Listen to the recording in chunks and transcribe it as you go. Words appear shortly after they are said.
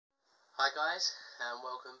Hi guys, and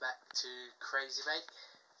welcome back to Crazy Bake.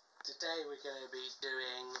 Today we're going to be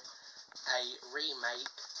doing a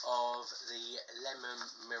remake of the lemon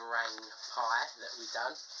meringue pie that we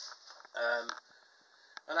done.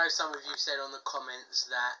 I know some of you said on the comments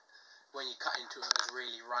that when you cut into it it was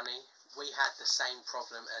really runny. We had the same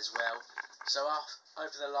problem as well. So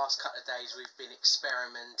over the last couple of days we've been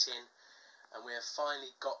experimenting and we have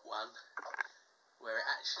finally got one where it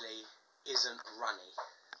actually isn't runny.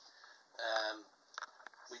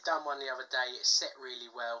 We done one the other day. It set really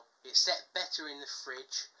well. It set better in the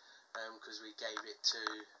fridge because we gave it to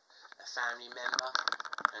a family member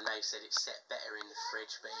and they said it set better in the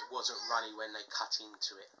fridge, but it wasn't runny when they cut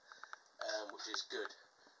into it, which is good.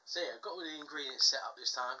 So yeah, I've got all the ingredients set up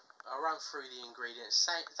this time. I'll run through the ingredients,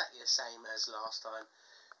 exactly the same as last time,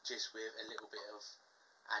 just with a little bit of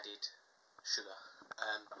added sugar.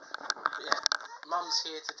 But yeah, Mum's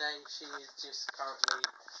here today. She is just currently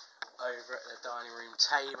over at the dining room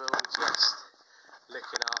table, just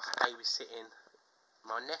looking after, babysitting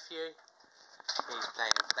my nephew. He's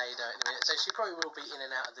playing Play-Doh at the minute, so she probably will be in and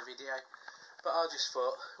out of the video, but I just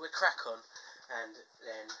thought we'd crack on and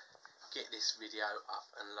then get this video up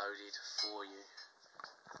and loaded for you.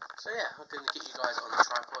 So yeah, I'm going to get you guys on the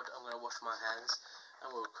tripod. I'm going to wash my hands and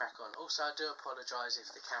we'll crack on. Also, I do apologise if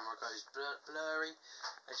the camera goes blurry.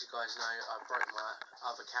 As you guys know, I broke my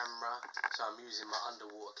other camera, so I'm using my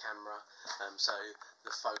underwater camera, so the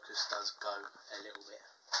focus does go a little bit.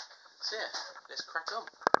 So yeah, let's crack on.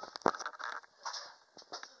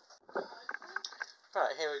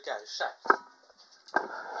 Right, here we go. So,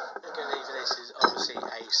 I'm going to leave this is obviously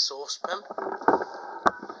a saucepan.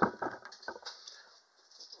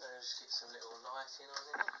 Let's get some little lighting on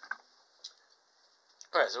it.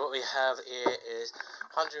 Right, so what we have here is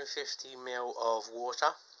 150 ml of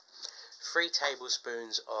water, 3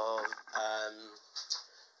 tablespoons of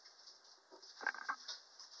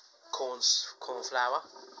cornflour.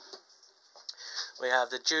 We have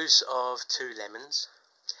the juice of 2 lemons.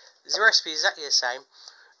 The recipe is exactly the same,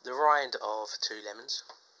 the rind of 2 lemons.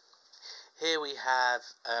 Here we have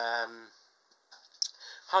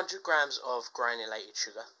 100 grams of granulated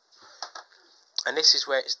sugar, and this is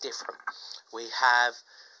where it's different. We have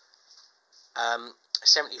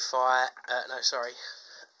 75, sorry,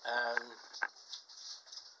 I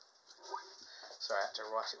had to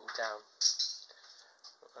write it all down.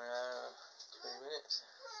 2 minutes.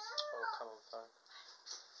 Oh, come on, phone.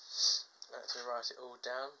 I had to write it all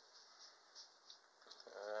down.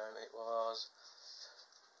 It was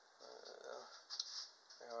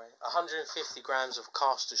 150 grams of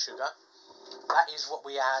caster sugar. That is what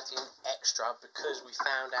we add in extra because we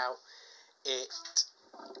found out it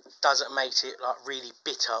doesn't make it like really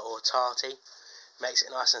bitter or tarty. Makes it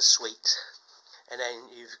nice and sweet. And then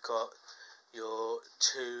you've got your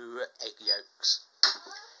 2 egg yolks.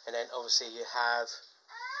 And then obviously you have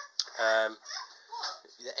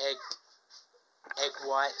the egg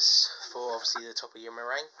whites for obviously the top of your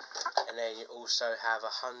meringue. And then you also have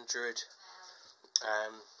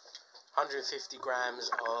 150 grams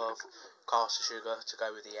of caster sugar to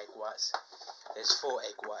go with the egg whites. There's 4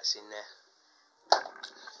 egg whites in there.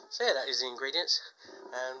 So yeah, that is the ingredients,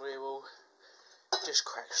 and we will just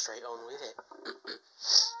crack straight on with it.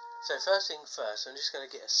 So first thing first, I'm just going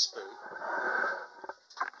to get a spoon.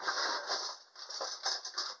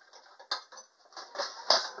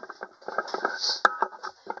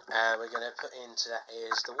 And we're going to put into that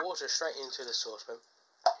is the water straight into the saucepan.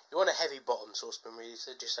 You want a heavy bottom saucepan really,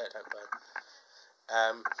 so just so it don't burn.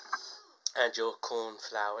 And your corn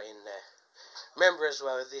flour in there. Remember as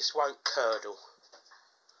well, this won't curdle.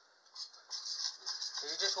 So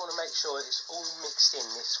you just want to make sure it's all mixed in.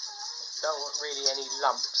 Don't want really any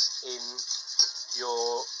lumps in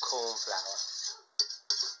your corn flour.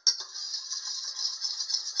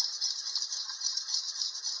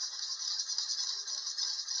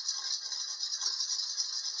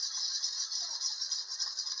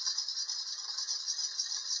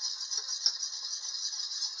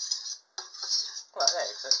 Right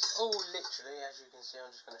there, so it's all literally, as you can see, I'm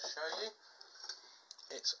just going to show you.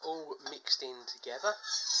 It's all mixed in together,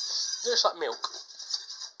 just like milk.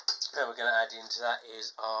 And we're going to add into that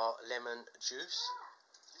is our lemon juice.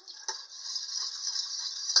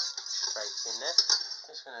 Straight in there.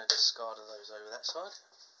 Just going to discard those over that side.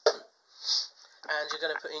 And you're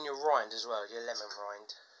going to put in your rind as well, your lemon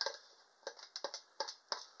rind.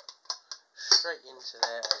 Straight into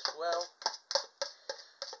there as well.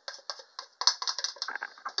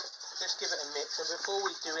 Just give it a mix, and before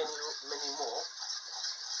we do many more,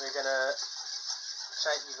 we're going to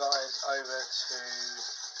take you guys over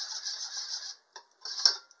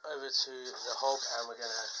over to the hob and we're going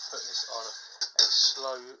to put this on a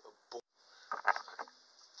slow boil.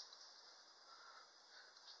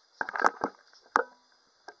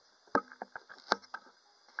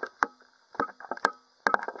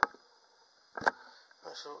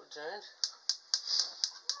 That's what we're doing.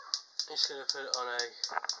 Just going to put it on a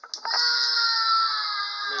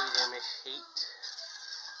medium-ish heat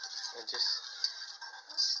and just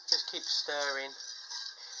keep stirring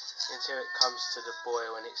until it comes to the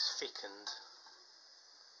boil and it's thickened.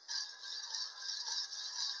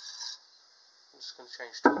 I'm just going to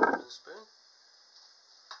change to a wooden spoon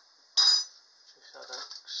just so I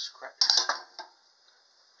don't scratch the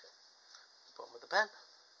bottom of the pan.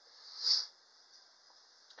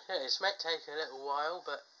 Yeah, this may take a little while,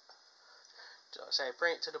 but like I say,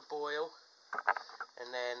 bring it to the boil, and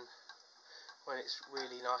then when it's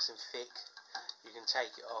really nice and thick, you can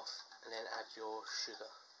take it off and then add your sugar.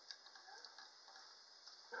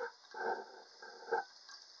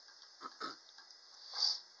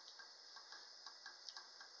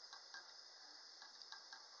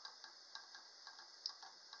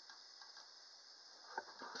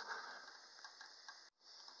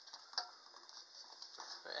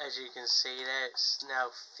 As you can see there, it's now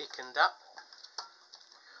thickened up.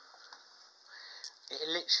 It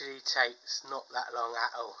literally takes not that long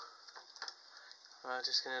at all. I'm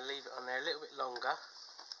just going to leave it on there a little bit longer,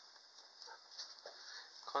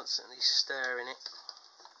 constantly stirring it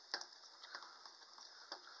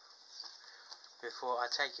before I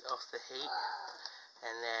take it off the heat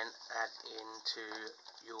and then add into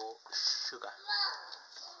your sugar.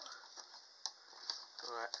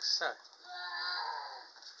 Like so.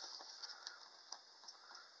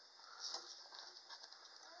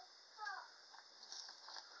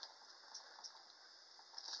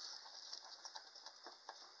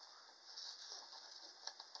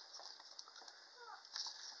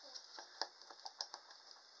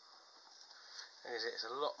 It's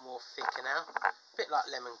a lot more thicker now, a bit like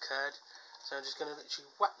lemon curd. So I'm just going to literally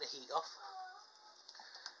whack the heat off,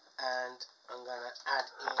 and I'm going to add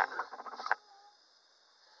in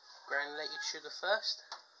granulated sugar first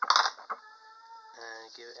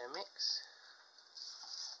and give it a mix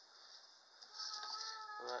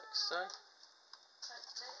like so,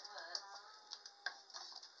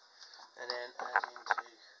 and then add into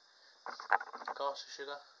caster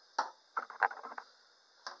sugar.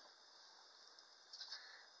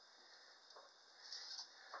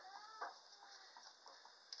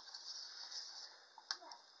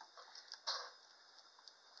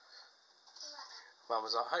 Mum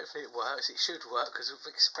was like, hopefully it works. It should work because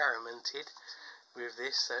we've experimented with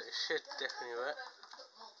this, so it should definitely work.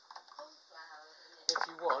 If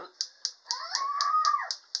you want,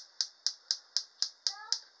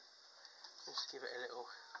 just give it a little.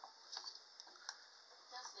 It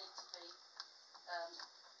does need to be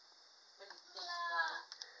really thick.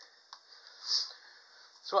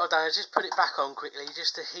 So what I've done is just put it back on quickly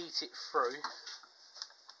just to heat it through.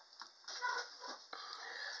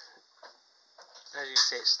 As you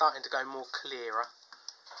see, it's starting to go more clearer.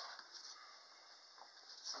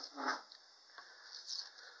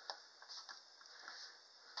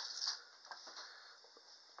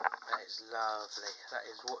 That is lovely. That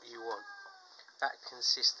is what you want. That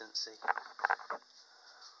consistency.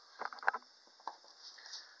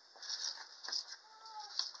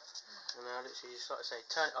 And now literally just like I say,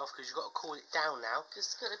 turn it off because you've got to cool it down now.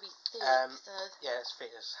 It's got to be thick. Yeah, it's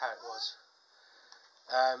thick. That's how it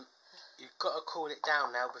was. You've got to cool it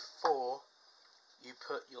down now before you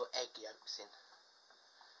put your egg yolks in.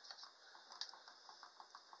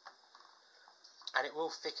 And it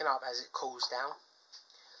will thicken up as it cools down.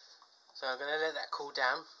 So I'm going to let that cool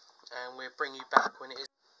down and we'll bring you back when it is.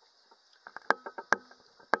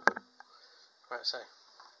 Right, so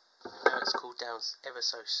now it's cooled down ever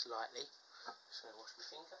so slightly. Just going to wash my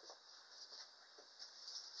fingers.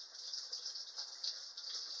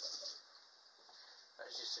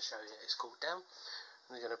 Just to show you it's cooled down.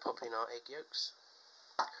 We're going to pop in our egg yolks.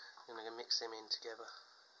 We're going to mix them in together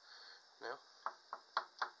now.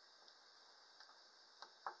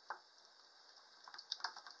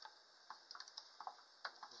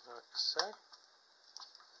 Like so.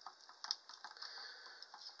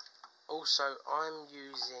 Also, I'm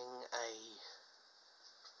using a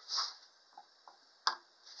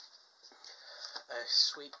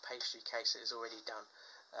sweet pastry case that is already done.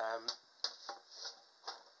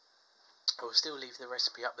 I will still leave the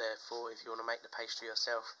recipe up there for if you want to make the pastry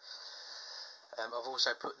yourself. I've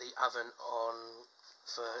also put the oven on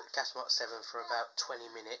for gas mark 7 for about 20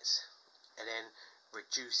 minutes and then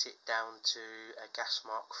reduce it down to a gas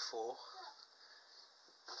mark 4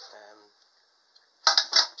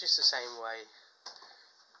 just the same way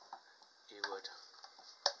you would.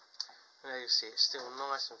 And as you see, it's still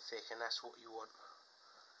nice and thick, and that's what you want.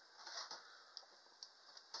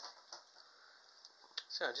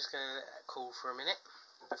 So I'm just going to let that cool for a minute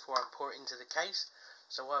before I pour it into the case.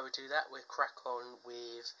 So while we do that, we'll crack on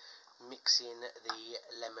with mixing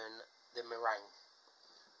the meringue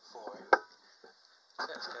for it. So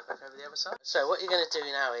let's go back over the other side. So what you're going to do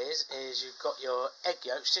now is you've got your egg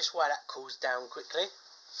yolks, just while that cools down quickly.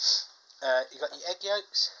 You've got your egg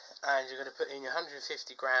yolks, and you're going to put in your 150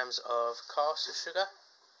 grams of caster sugar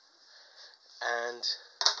and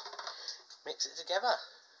mix it together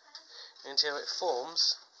until it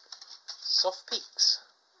forms soft peaks.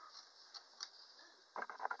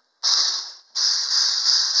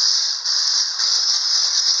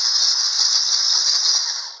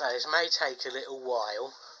 Now this may take a little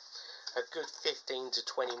while, a good 15 to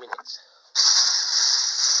 20 minutes.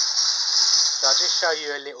 So I'll just show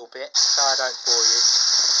you a little bit so I don't bore you.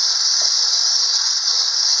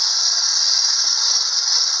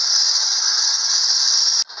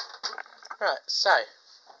 Right, so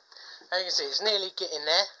as you can see, it's nearly getting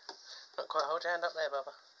there. Not quite. Hold your hand up there,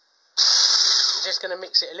 Bubba. You're just going to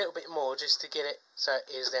mix it a little bit more just to get it so it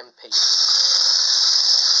is them peaks.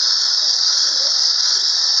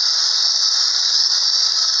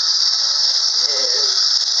 Yeah.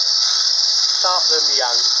 Start them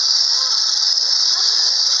young.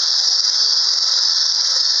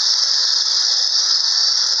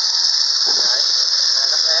 Right,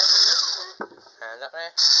 hand up there. Hand up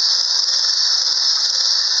there.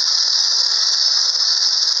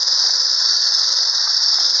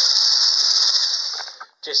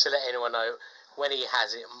 Just to let anyone know, when he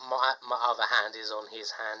has it, my other hand is on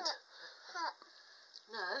his hand.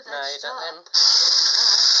 No, that's no, you don't them.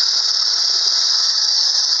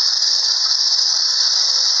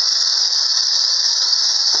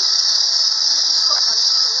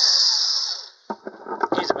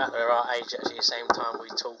 He's about the right age actually. At the same time we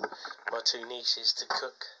taught my two nieces to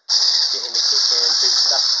cook, get in the kitchen and do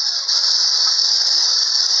stuff.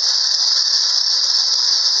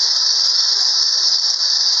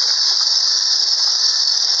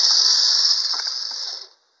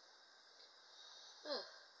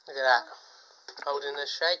 Look at that, holding the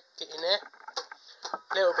shape, get in there,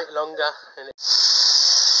 a little bit longer, and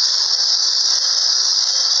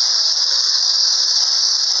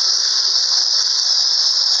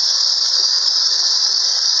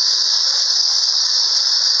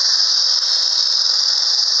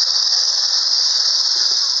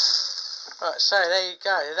right, so there you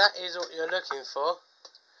go, that is what you're looking for,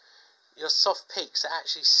 your soft peaks that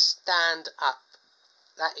actually stand up.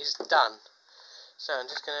 That is done. So I'm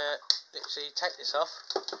just going to literally take this off,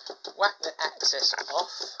 whack the excess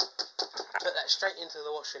off, put that straight into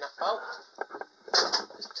the washing up bowl.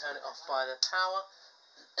 Let's turn it off by the towel.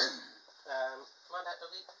 Come on, that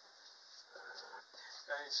doggy.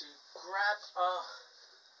 Going to grab our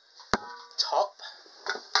top,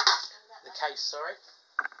 the case, sorry.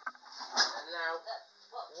 And now,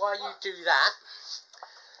 while you do that,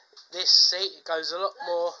 this seat goes a lot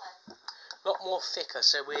more thicker,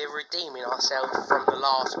 so we're redeeming ourselves from the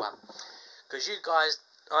last one, because you guys,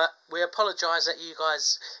 we apologise that you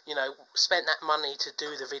guys, you know, spent that money to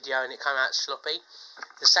do the video and it came out sloppy,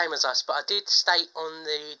 the same as us. But I did state on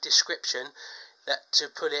the description that to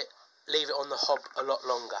leave it on the hob a lot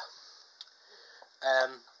longer.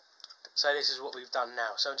 So this is what we've done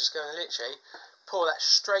now. So I'm just going to literally pour that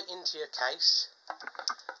straight into your case.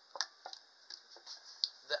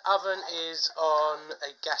 The oven is on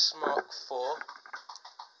a gas mark 4.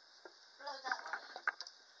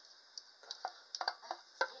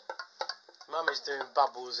 Mum is doing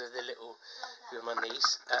bubbles with my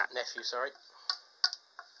nephew, sorry.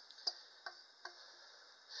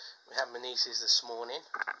 We had my nieces this morning,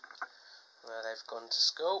 where they've gone to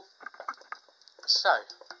school. So,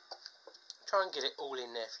 try and get it all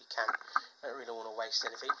in there if you can. Don't really want to waste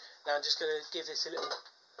anything. Now I'm just going to give this a little,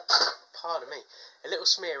 pardon me, a little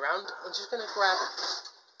smear around. I'm just going to grab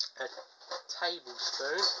a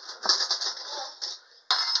tablespoon,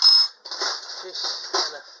 just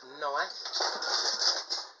and a knife,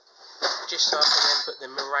 just so I can then put the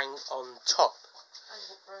meringue on top.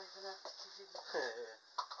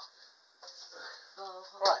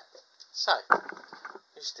 Right, so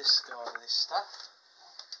just discard this stuff.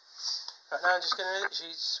 Right, now I'm just going to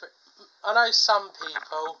literally I know some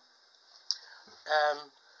people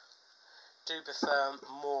do prefer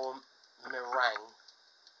more meringue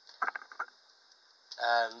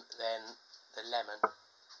than the lemon.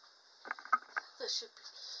 That should be.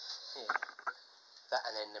 Yeah, that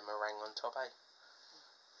and then the meringue on top, eh?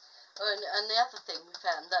 And the other thing we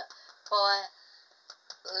found that by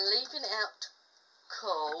leaving it out to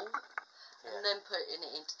cool and then putting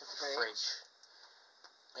it into the fridge.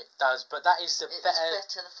 It does, but that is it's better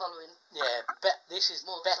the following. Yeah, this is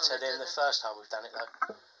better than the first time we've done it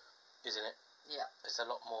though, isn't it? Yeah. It's a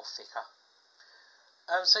lot more thicker.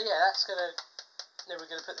 So yeah, that's gonna. Then we're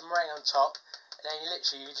gonna put the meringue on top, and then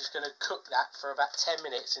you're just gonna cook that for about 10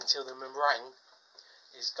 minutes until the meringue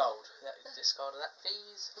is gold. Discard of that,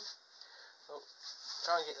 please. Oh,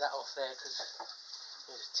 try and get that off there because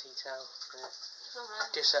there's a tea towel. Yeah.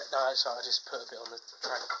 Alright. No, it's alright. I just put a bit on the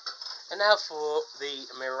tray. And now for the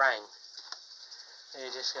meringue.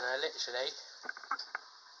 You're just gonna literally.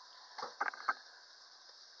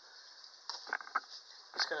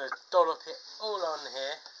 Just gonna dollop it all on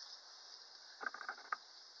here.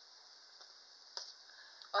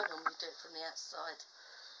 I normally do it from the outside.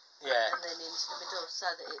 Yeah. And then into the middle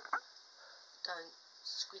so that it don't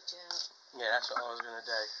squidge out. Yeah, that's what I was gonna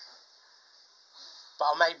do.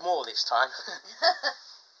 But I made more this time.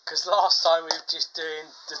 Because last time we were just doing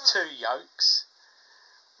the 2 yolks.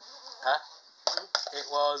 It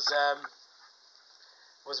was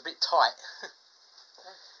a bit tight.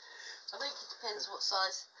 I think it depends what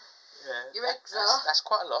size your eggs are. That's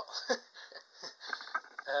quite a lot.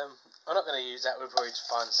 I'm not going to use that. We'll probably just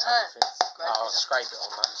find something. I'll scrape it on,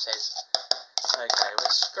 Mum says. Okay, we'll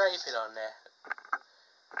scrape it on there.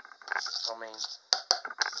 I mean...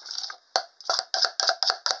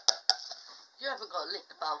 You haven't got to lick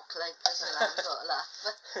the bowl clean because I haven't got to laugh.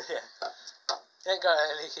 Yeah. You ain't got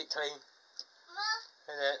to lick it clean.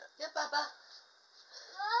 Yeah, Baba.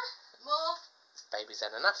 More. Baby's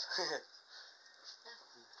had enough.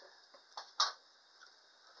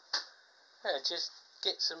 Yeah, just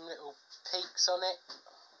get some little peaks on it.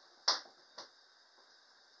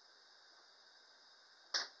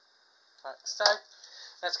 Like so.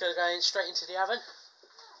 That's going to go in straight into the oven.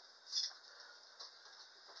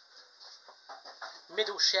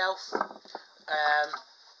 Middle shelf,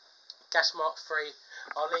 gas mark free.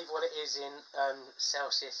 I'll leave what it is in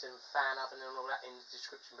Celsius and fan oven and all that in the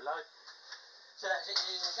description below. So that's it,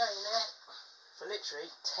 you're going to go in there for literally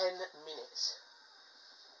 10 minutes.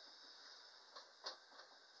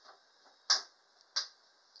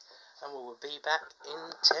 And we will be back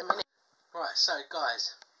in 10 minutes. Right, so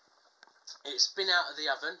guys, it's been out of the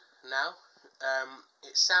oven now.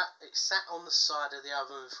 It sat on the side of the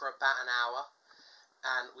oven for about an hour.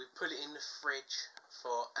 And we put it in the fridge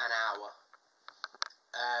for an hour.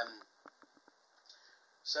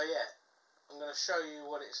 So yeah, I'm going to show you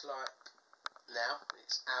what it's like now.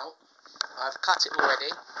 It's out. I've cut it already,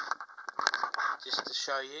 just to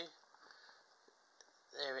show you.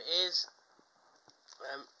 There it is.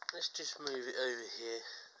 Let's just move it over here,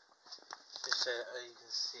 just so that you can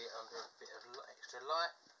see it under a bit of extra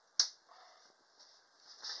light.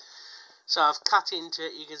 So I've cut into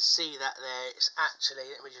it, you can see that there, it's actually,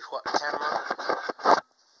 let me just wipe the camera.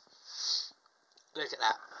 Look at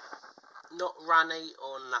that. Not runny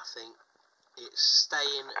or nothing. It's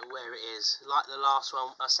staying where it is. Like the last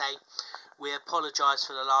one, I say, we apologise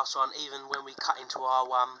for the last one, even when we cut into our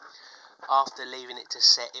one, after leaving it to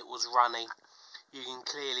set, it was runny. You can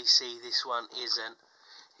clearly see this one isn't.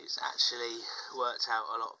 It's actually worked out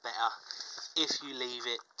a lot better if you leave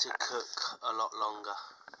it to cook a lot longer.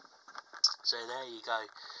 So there you go.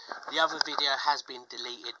 The other video has been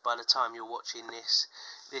deleted by the time you're watching this.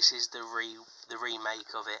 This is the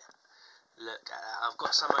remake of it. Look at that. I've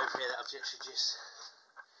got some over here that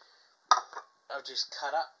I've just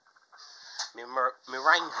cut up.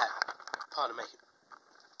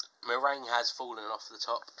 Meringue has fallen off the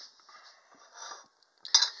top.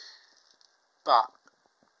 But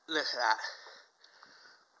look at that.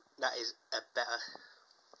 That is a better.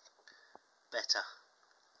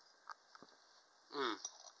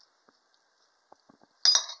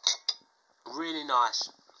 Really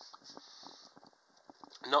nice.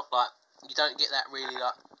 Not like, you don't get that really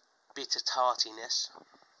like bitter tartiness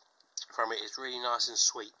from it. It's really nice and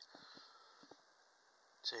sweet.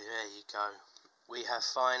 So there you go. We have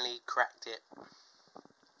finally cracked it.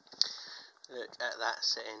 Look at that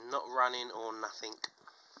setting. Not running or nothing.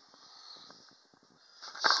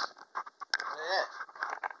 Yeah.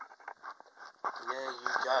 There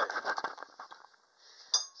you go.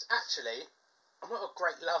 Actually, I'm not a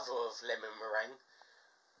great lover of lemon meringue,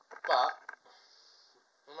 but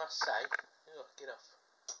I must say, get off.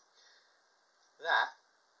 That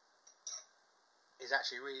is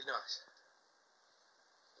actually really nice.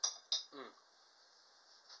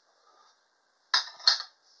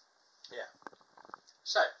 Yeah.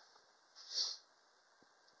 So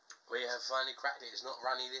we have finally cracked it. It's not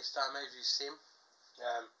runny this time, as you've seen.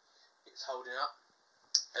 it's holding up.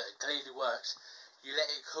 It clearly works. You let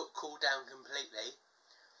it cool down completely.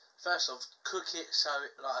 First off, cook it so,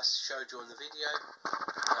 like I showed you on the video,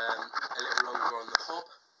 a little longer on the hob,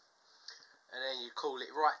 and then you cool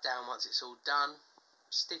it right down once it's all done.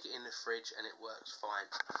 Stick it in the fridge and it works fine.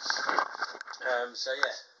 So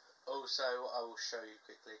yeah, also what I will show you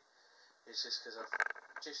quickly is just because I've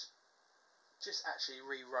just actually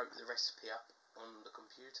rewrote the recipe up on the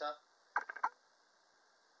computer.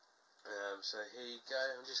 So here you go,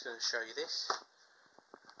 I'm just going to show you this.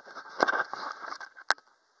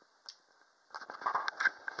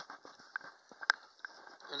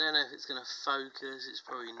 I don't know if it's going to focus, it's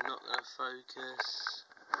probably not going to focus.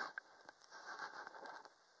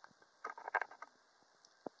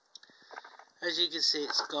 As you can see,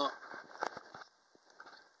 it's got,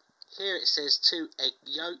 here it says 2 egg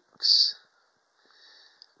yolks,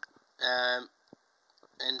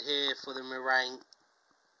 and here for the meringue,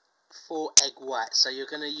 4 egg whites. So you're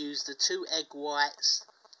going to use the 2 egg whites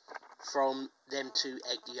from them 2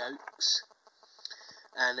 egg yolks,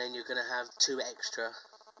 and then you're going to have 2 extra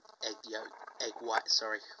egg whites,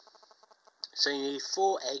 sorry. So you need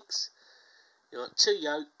 4 eggs, you want 2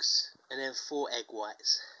 yolks, and then 4 egg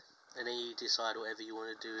whites. And then you decide whatever you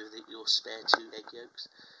want to do with your spare 2 egg yolks.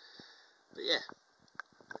 But yeah,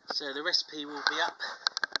 so the recipe will be up.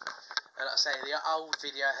 And like I say, the old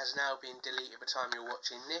video has now been deleted by the time you're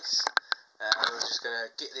watching this. I'm just going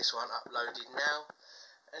to get this one uploaded now.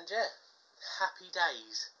 And yeah, happy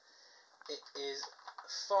days. It is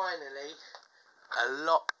finally a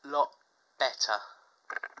lot better.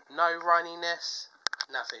 No runniness,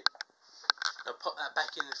 nothing. I'll put that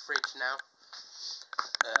back in the fridge now.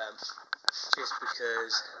 Just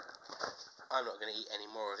because I'm not going to eat any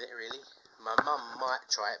more of it really. My mum might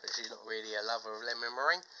try it, but she's not really a lover of lemon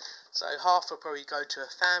meringue. So half will probably go to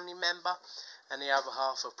a family member, and the other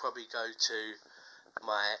half will probably go to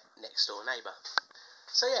my next door neighbour.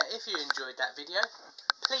 So yeah, if you enjoyed that video,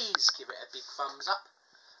 please give it a big thumbs up.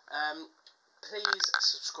 Please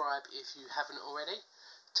subscribe if you haven't already.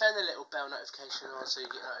 Turn the little bell notification on so you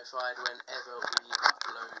get notified whenever we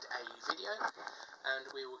upload a video. And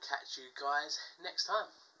we will catch you guys next time.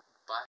 Bye.